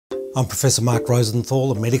I'm Professor Mark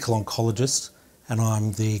Rosenthal, a medical oncologist, and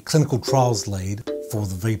I'm the clinical trials lead for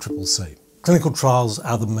the VCCC. Clinical trials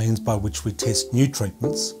are the means by which we test new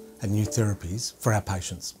treatments and new therapies for our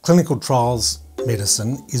patients. Clinical trials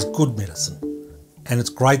medicine is good medicine, and it's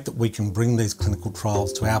great that we can bring these clinical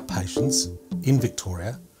trials to our patients in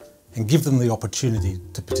Victoria and give them the opportunity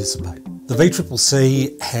to participate. The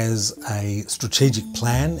VCCC has a strategic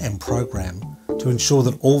plan and program to ensure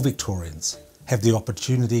that all Victorians have the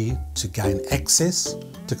opportunity to gain access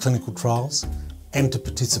to clinical trials and to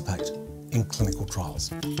participate in clinical trials.